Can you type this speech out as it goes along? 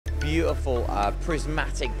beautiful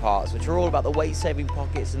prismatic parts, which are all about the weight-saving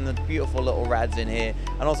pockets and the beautiful little rads in here,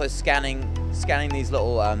 and also scanning these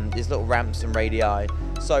little ramps and radii.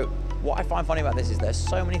 So what I find funny about this is there's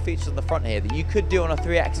so many features on the front here that you could do on a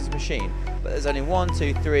 3-axis machine, but there's only 1,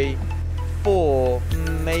 2, 3, 4,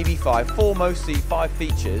 maybe 5, mostly 5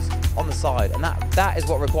 features on the side, and that is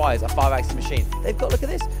what requires a 5-axis machine. They've got, look at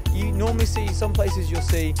this, you normally see some places you'll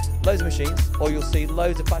see loads of machines, or you'll see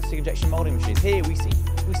loads of plastic injection molding machines. Here we see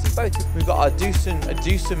both. We've got a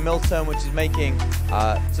Doosan mill turn, which is making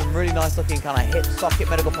some really nice looking kind of hip socket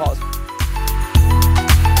medical parts.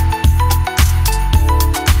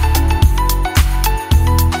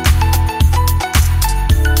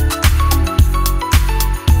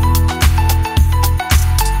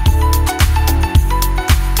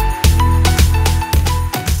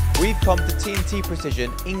 Come to T&T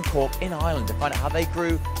Precision in Cork in Ireland to find out how they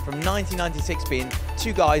grew from 1996 being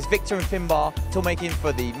 2 guys, Victor and Finbar, toolmaking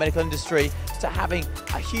for the medical industry, to having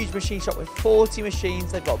a huge machine shop with 40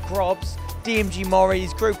 machines. They've got Grobs, DMG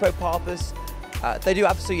Morris, Grupo Pappas. They do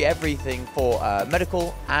absolutely everything for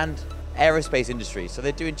medical and aerospace industry. So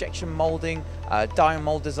they do injection molding, die and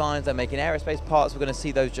mold designs. They're making aerospace parts. We're going to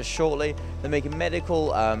see those just shortly. They're making medical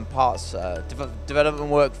parts,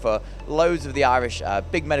 development work for loads of the Irish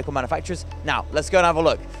big medical manufacturers. Now let's go and have a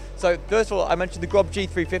look. So first of all, I mentioned the Grob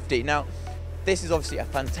G350. Now this is obviously a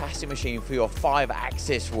fantastic machine for your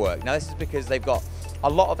 5-axis work. Now this is because they've got a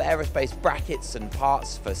lot of aerospace brackets and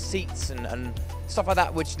parts for seats and stuff like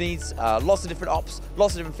that, which needs lots of different ops,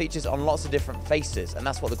 lots of different features on lots of different faces, and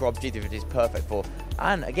that's what the Grob G350 is perfect for.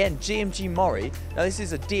 And again, GMG Mori, now this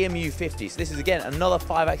is a DMU 50, so this is again another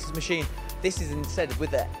 5-axis machine. This is instead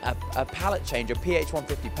with a pallet changer,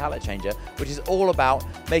 PH150 pallet changer, which is all about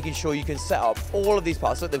making sure you can set up all of these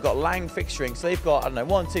parts. Look, they've got Lang fixturing, so they've got, I don't know,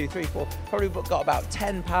 1, 2, 3, 4, probably got about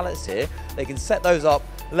 10 pallets here. They can set those up,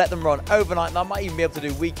 let them run overnight. They might even be able to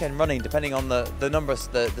do weekend running depending on the numbers,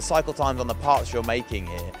 the cycle times on the parts you're making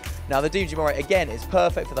here. Now the DMG Mori, again, is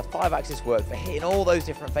perfect for the 5-axis work, for hitting all those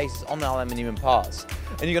different faces on the aluminium parts.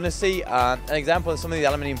 And you're going to see an example of some of the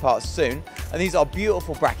aluminium parts soon. And these are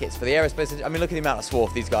beautiful brackets for the aerospace. I mean, look at the amount of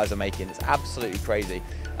swarf these guys are making. It's absolutely crazy.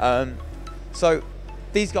 So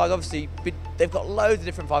these guys, obviously, they've got loads of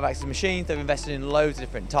different 5-axis machines. They've invested in loads of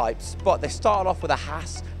different types. But they started off with a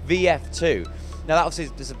Haas VF2. Now that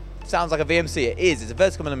obviously sounds like a VMC. It is. It's a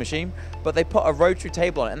vertical milling machine, but they put a rotary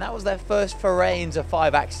table on it, and that was their first foray into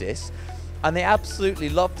 5-axis, and they absolutely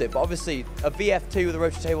loved it. But obviously, a VF2 with a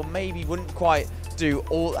rotary table maybe wouldn't quite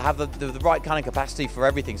have the right kind of capacity for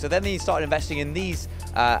everything. So then they started investing in these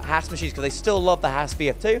Haas machines because they still love the Haas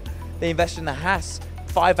VF2. They invested in the Haas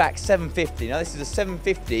 5-ax 750. Now this is a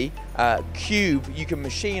 750 cube you can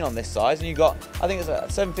machine on this size, and you've got, I think it's a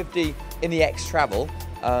 750 in the X Travel.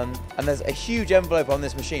 And there's a huge envelope on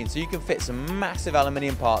this machine, so you can fit some massive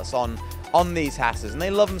aluminium parts on these Haas's, and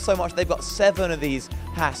they love them so much they've got 7 of these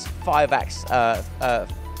Haas 5-ax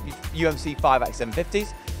UMC 5-ax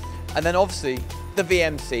 750s, and then obviously the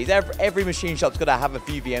VMCs. Every machine shop's got to have a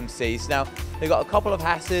few VMCs. Now they've got a couple of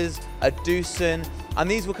Haas's, a Doosan,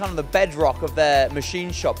 and these were kind of the bedrock of their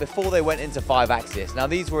machine shop before they went into 5-axis. Now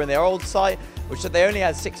these were in their old site, which they only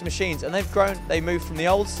had 6 machines, and they've grown. They moved from the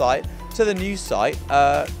old site to the new site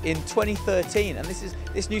in 2013, and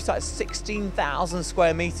this new site is 16,000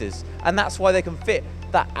 square meters, and that's why they can fit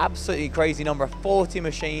that absolutely crazy number of 40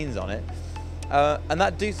 machines on it. And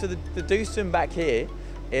that Doosan, the Doosan back here,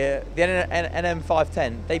 the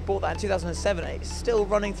NM510, they bought that in 2007. It's still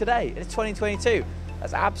running today. It's 2022.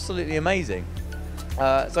 That's absolutely amazing.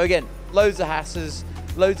 So again, loads of Haas's,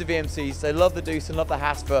 loads of VMCs. They love the Doosan, love the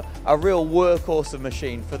Haas for a real workhorse of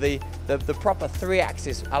machine for the proper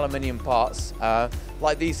 3-axis aluminium parts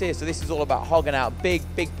like these here. So this is all about hogging out big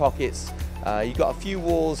pockets. You've got a few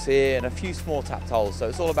walls here and a few small tapped holes. So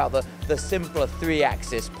it's all about the simpler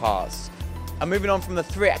 3-axis parts. And moving on from the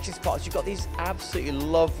 3-axis parts, you've got these absolutely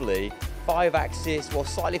lovely 5-axis, well,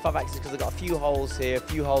 slightly 5-axis because they've got a few holes here, a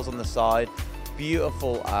few holes on the side.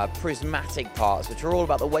 Beautiful prismatic parts, which are all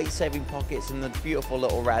about the weight-saving pockets and the beautiful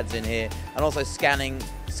little rads in here, and also scanning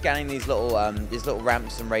these little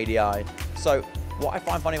ramps and radii. So what I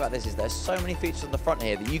find funny about this is there's so many features on the front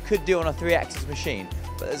here that you could do on a 3-axis machine,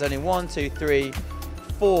 but there's only 1, 2, 3,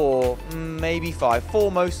 4, maybe 5,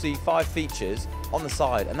 mostly 5 features on the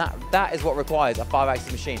side, and that is what requires a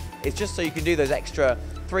 5-axis machine. It's just so you can do those extra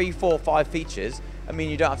 3, 4, 5 features. I mean,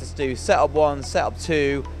 you don't have to do setup 1, setup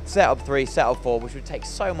 2, setup 3, setup 4, which would take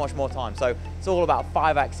so much more time. So it's all about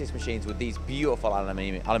 5-axis machines with these beautiful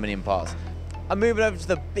aluminium parts. I'm moving over to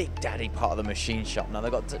the big daddy part of the machine shop now.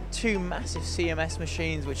 They've got 2 massive CMS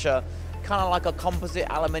machines, which are kind of like a composite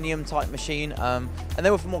aluminium type machine, and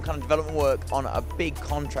they were for more kind of development work on a big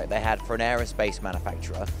contract they had for an aerospace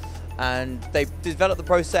manufacturer. And they developed the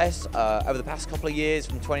process over the past couple of years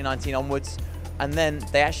from 2019 onwards, and then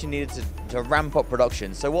they actually needed to ramp up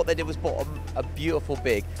production. So what they did was bought a beautiful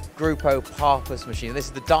big Grupo Parpus machine. This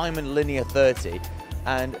is the Diamond Linear 30.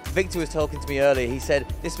 And Victor was talking to me earlier, he said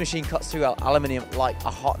this machine cuts through aluminium like a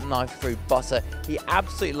hot knife through butter. He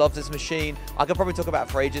absolutely loves this machine. I could probably talk about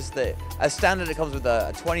it for ages. That as standard, it comes with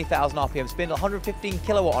a 20,000 RPM spindle, 115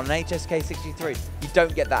 kilowatt on an HSK 63. You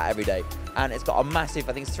don't get that every day. And it's got a massive,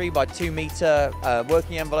 I think it's 3 by 2 meter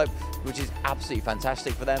working envelope, which is absolutely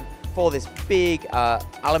fantastic for them. For this big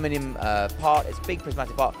aluminium part, it's a big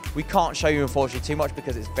prismatic part. We can't show you, unfortunately, too much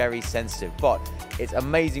because it's very sensitive, but it's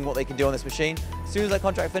amazing what they can do on this machine. As soon as their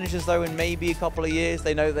contract finishes, though, in maybe a couple of years,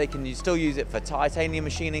 they know they can still use it for titanium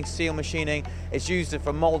machining, steel machining. It's used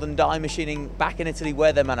for mold and die machining back in Italy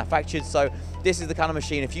where they're manufactured. So this is the kind of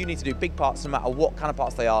machine, if you need to do big parts, no matter what kind of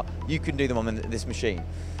parts they are, you can do them on this machine.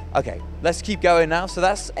 Okay, let's keep going now. So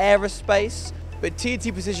that's aerospace. But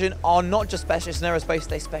T&T Precision are not just specialists in aerospace,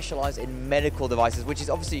 they specialize in medical devices, which is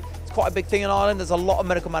obviously it's quite a big thing in Ireland. There's a lot of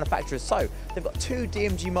medical manufacturers. So they've got 2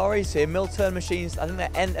 DMG Morris here, mill-turn machines. I think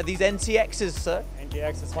they're are these NTXs, sir?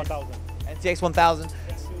 NTX 1000. NTX 1000.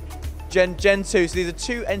 Gen 2. So these are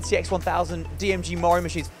 2 NTX 1000 DMG Mori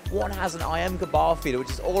machines. One has an IMCA bar feeder, which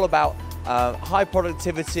is all about high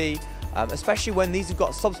productivity, especially when these have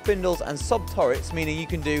got sub-spindles and sub-turrets, meaning you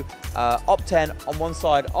can do op 10 on one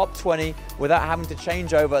side, op 20, without having to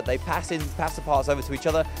change over. They pass the parts over to each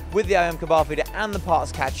other. With the IMCA bar feeder and the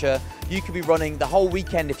parts catcher, you could be running the whole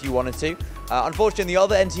weekend if you wanted to. Unfortunately, the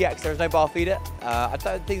other NTX, there is no bar feeder. I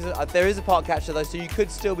don't think there is a part catcher though, so you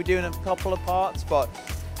could still be doing a couple of parts, but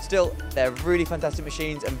still, they're really fantastic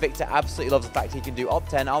machines, and Victor absolutely loves the fact he can do op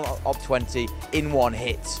 10, op 20 in one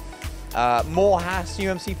hit. More Haas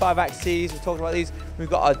UMC 5 axes, we've talked about these. We've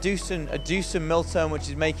got a Doosan mill-turn, which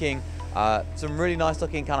is making some really nice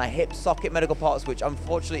looking kind of hip socket medical parts, which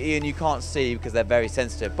unfortunately, Ian, you can't see because they're very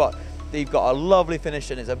sensitive, but they've got a lovely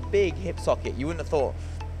finish and it's a big hip socket. You wouldn't have thought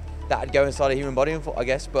that'd go inside a human body, I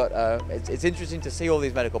guess, but it's interesting to see all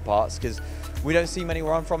these medical parts because we don't see many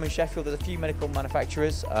where I'm from in Sheffield. There's a few medical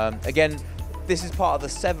manufacturers. Again, this is part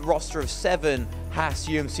of the roster of 7 Haas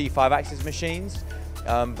UMC 5 axis machines.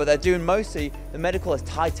 But they're doing mostly the medical as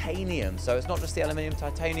titanium, so it's not just the aluminium,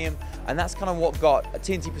 titanium, and that's kind of what got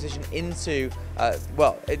T&T Precision into,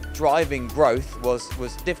 driving growth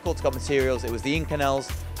was difficult to cut materials. It was the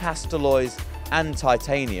Inconels, Hastelloys, and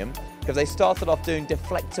titanium, because they started off doing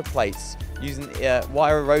deflector plates using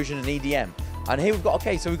wire erosion and EDM. And here we've got,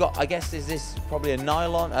 okay, so we've got, I guess, is this probably a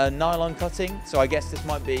nylon cutting? So I guess this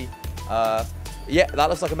might be, yeah, that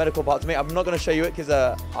looks like a medical part to me. I'm not going to show you it because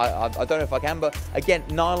I don't know if I can, but again,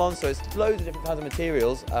 nylon, so it's loads of different kinds of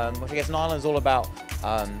materials, which I guess nylon is all about,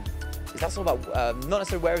 that's all about, not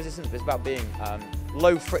necessarily wear resistance, but it's about being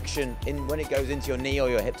low friction when it goes into your knee or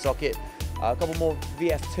your hip socket. A couple more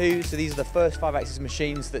VF2s, so these are the first 5-axis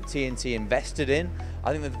machines that T&T invested in.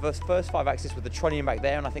 I think the first 5-axis with the trunnion back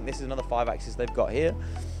there, and I think this is another 5-axis they've got here.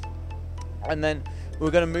 And then we're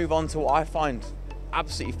going to move on to what I find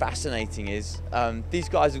absolutely fascinating is these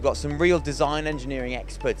guys have got some real design engineering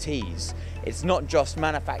expertise. It's not just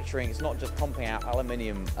manufacturing, it's not just pumping out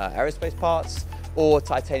aluminium aerospace parts or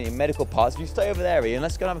titanium medical parts. If you stay over there, Ian,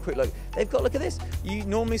 let's go and have a quick look. They've got, look at this. You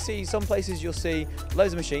normally see some places you'll see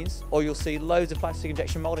loads of machines or you'll see loads of plastic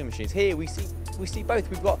injection molding machines. Here we see both.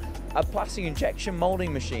 We've got a plastic injection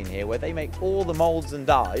molding machine here where they make all the molds and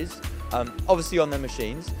dies, obviously on their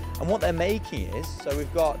machines. And what they're making is, so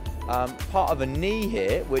we've got part of a knee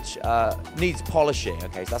here which needs polishing.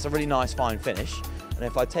 Okay, so that's a really nice fine finish. And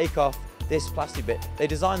if I take off this plastic bit, they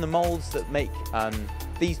design the molds that make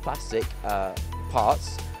these plastic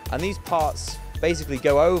parts, and these parts basically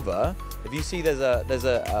go over. If you see, there's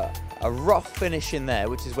a rough finish in there,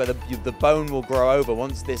 which is where the bone will grow over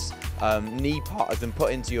once this knee part has been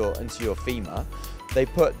put into your femur. They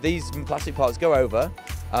put these plastic parts go over.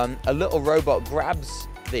 A little robot grabs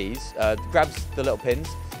these, grabs the little pins,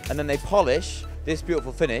 and then they polish this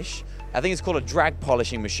beautiful finish. I think it's called a drag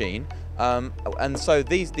polishing machine. And so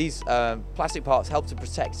these plastic parts help to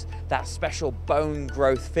protect that special bone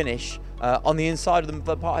growth finish on the inside of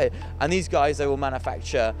the part here. And these guys, they will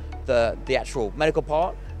manufacture the actual medical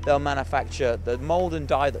part. They'll manufacture the mold and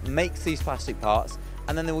die that makes these plastic parts,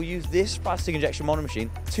 and then they will use this plastic injection molding machine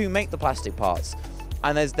to make the plastic parts.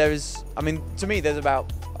 And there's I mean, to me, there's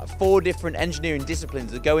about 4 different engineering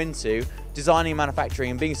disciplines that go into designing, manufacturing,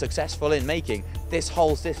 and being successful in making this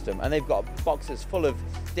whole system. And they've got boxes full of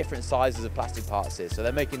different sizes of plastic parts here, so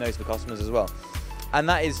they're making those for customers as well. And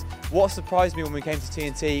that is what surprised me when we came to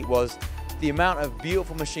T&T was the amount of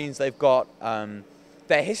beautiful machines they've got.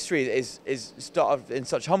 Their history is started in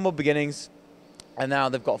such humble beginnings, and now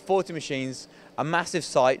they've got 40 machines, a massive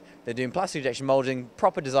site. They're doing plastic injection molding,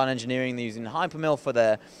 proper design engineering. They're using hypermill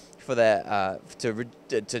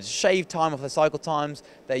to shave time off their cycle times.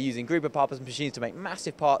 They're using group of purpose machines to make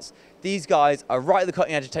massive parts. These guys are right at the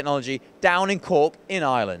cutting edge of technology down in Cork in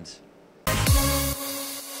Ireland.